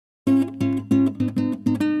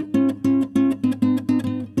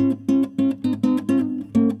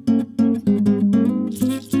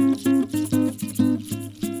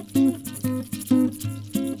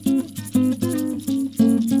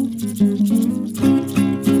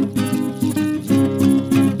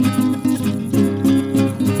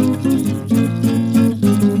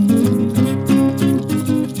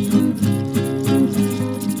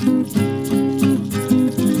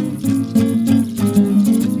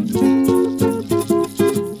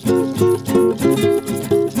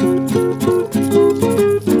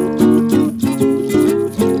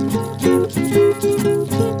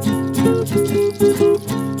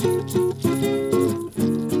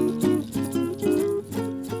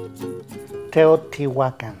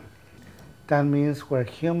Teotihuacan. That means where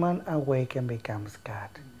human awake and becomes God.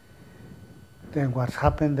 Then what's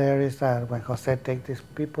happened there is that when Jose takes these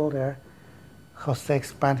people there, Jose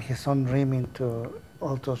expands his own dream into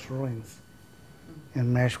all those ruins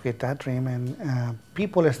and merge with that dream, and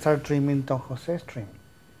people start dreaming Don Jose's dream,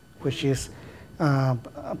 which is a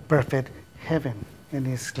perfect heaven. And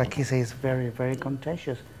it's, like he says, very, very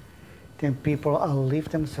contagious. Then people outlive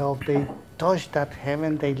themselves, they touch that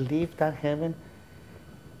heaven, they live that heaven,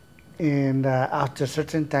 and after a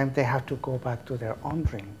certain time they have to go back to their own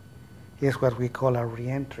dream. It's what we call a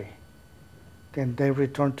re-entry. Then they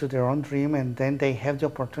return to their own dream, and then they have the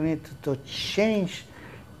opportunity to change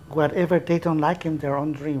whatever they don't like in their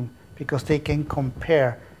own dream, because they can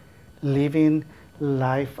compare living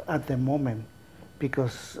life at the moment,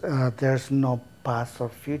 because there's no past or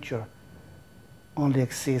future, only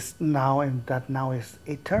exists now, and that now is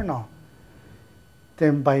eternal.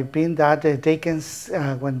 Then by being that, they can,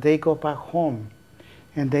 when they go back home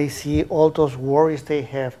and they see all those worries they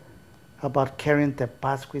have about carrying the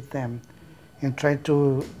past with them and trying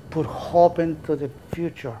to put hope into the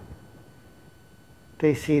future,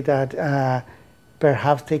 they see that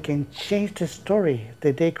perhaps they can change the story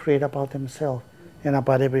that they create about themselves and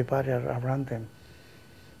about everybody around them.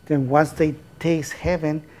 Then once they taste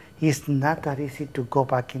heaven, it's not that easy to go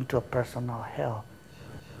back into a personal hell.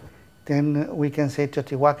 Then we can say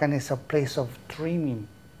Teotihuacan is a place of dreaming,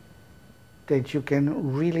 that you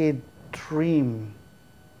can really dream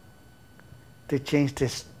to change the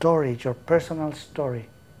story, your personal story.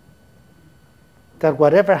 That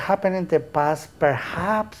whatever happened in the past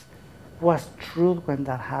perhaps was true when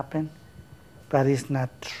that happened, but it's not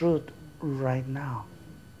true right now.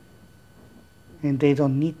 And they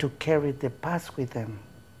don't need to carry the past with them.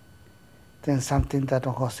 Then something that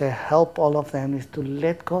Don Jose helped all of them is to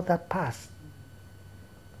let go of that past,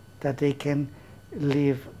 that they can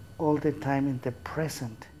live all the time in the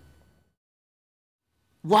present.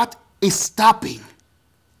 What is stopping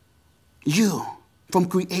you from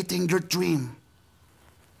creating your dream?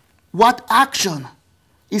 What action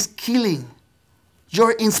is killing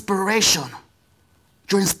your inspiration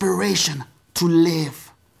to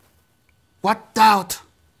live? What doubt?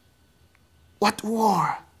 What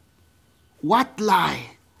war? What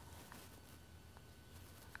lie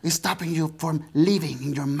is stopping you from living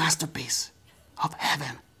in your masterpiece of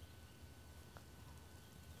heaven?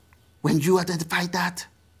 When you identify that,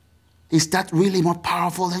 is that really more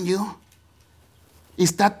powerful than you?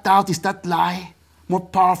 Is that doubt, is that lie more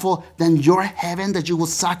powerful than your heaven that you will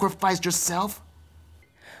sacrifice yourself?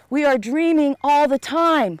 We are dreaming all the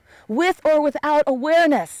time, with or without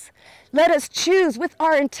awareness. Let us choose with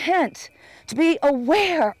our intent to be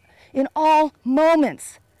aware in all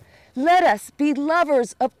moments. Let us be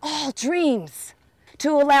lovers of all dreams,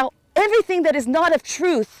 to allow everything that is not of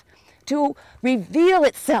truth to reveal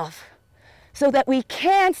itself, so that we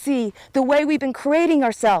can see the way we've been creating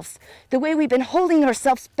ourselves, the way we've been holding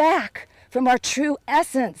ourselves back from our true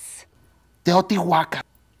essence. Teotihuacan,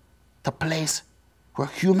 the place where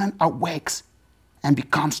human awakes and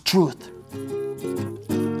becomes truth.